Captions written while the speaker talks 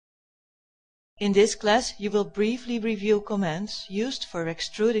In this class you will briefly review commands used for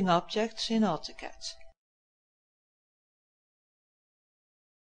extruding objects in AutoCAD.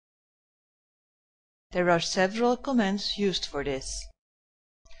 There are several commands used for this.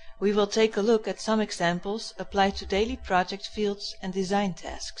 We will take a look at some examples applied to daily project fields and design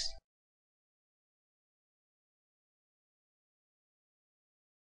tasks.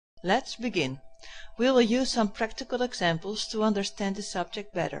 Let's begin. We will use some practical examples to understand the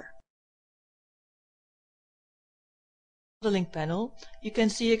subject better. In the modeling panel, you can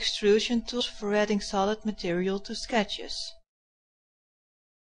see extrusion tools for adding solid material to sketches.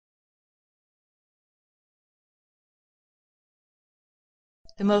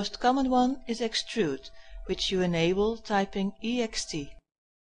 The most common one is Extrude, which you enable typing EXT.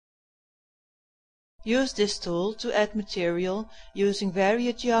 Use this tool to add material using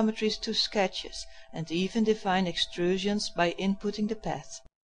varied geometries to sketches and even define extrusions by inputting the path.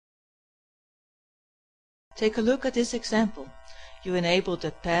 Take a look at this example. You enable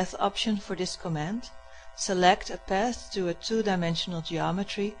the Path option for this command. Select a path to a two-dimensional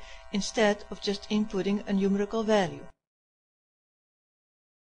geometry instead of just inputting a numerical value.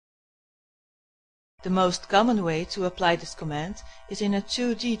 The most common way to apply this command is in a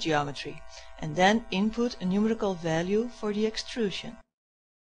 2D geometry, and then input a numerical value for the extrusion.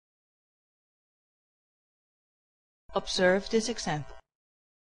 Observe this example.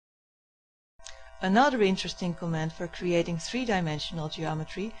 Another interesting command for creating three-dimensional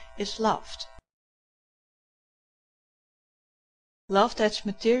geometry is Loft. Loft adds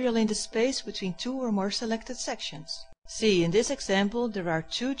material in the space between two or more selected sections. See, in this example there are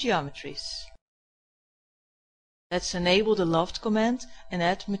two geometries. Let's enable the Loft command and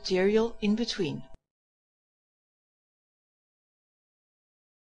add material in between.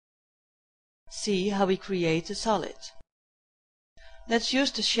 See how we create a solid. Let's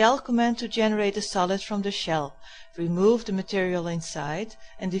use the Shell command to generate a solid from the shell. Remove the material inside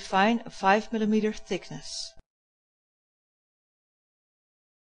and define a 5 mm thickness.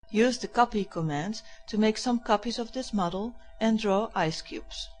 Use the Copy command to make some copies of this model and draw ice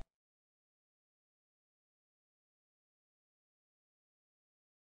cubes.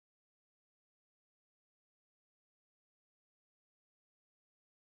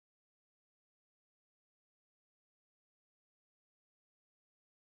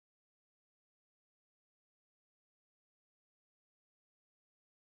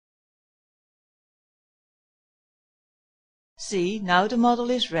 See, now the model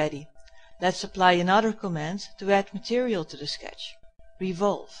is ready. Let's apply another command to add material to the sketch.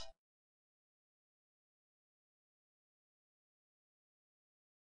 Revolve.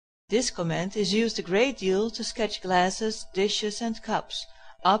 This command is used a great deal to sketch glasses, dishes and cups,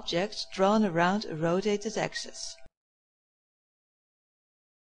 objects drawn around a rotated axis.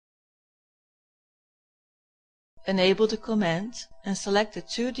 Enable the command and select the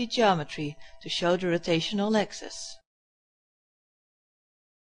 2D geometry to show the rotational axis.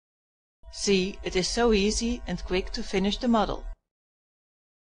 See, it is so easy and quick to finish the model.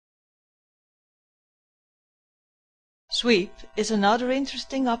 Sweep is another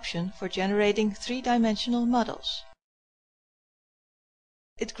interesting option for generating three-dimensional models.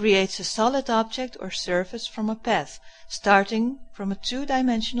 It creates a solid object or surface from a path, starting from a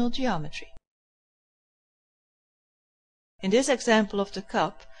two-dimensional geometry. In this example of the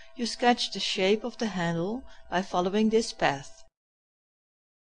cup, you sketch the shape of the handle by following this path.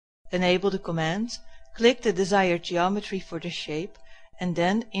 Enable the command, click the desired geometry for the shape, and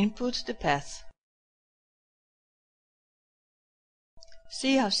then input the path.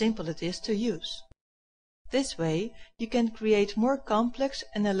 See how simple it is to use. This way, you can create more complex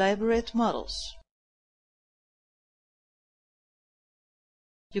and elaborate models.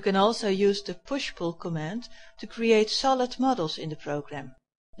 You can also use the push-pull command to create solid models in the program.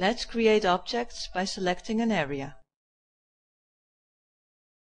 Let's create objects by selecting an area.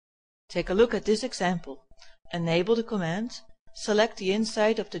 Take a look at this example. Enable the command, select the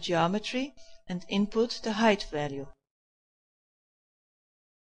inside of the geometry and input the height value.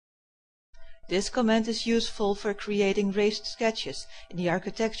 This command is useful for creating raised sketches in the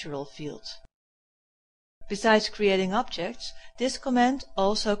architectural field. Besides creating objects, this command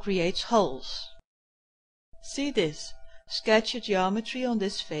also creates holes. See this. Sketch a geometry on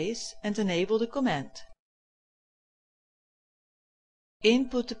this face and enable the command.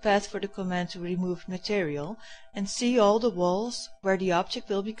 Input the path for the command to remove material and see all the walls where the object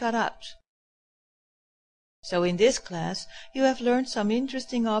will be cut out. So in this class you have learned some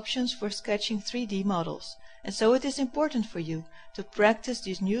interesting options for sketching 3D models, and so it is important for you to practice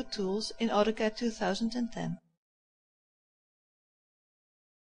these new tools in AutoCAD 2010.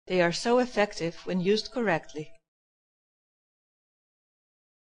 They are so effective when used correctly.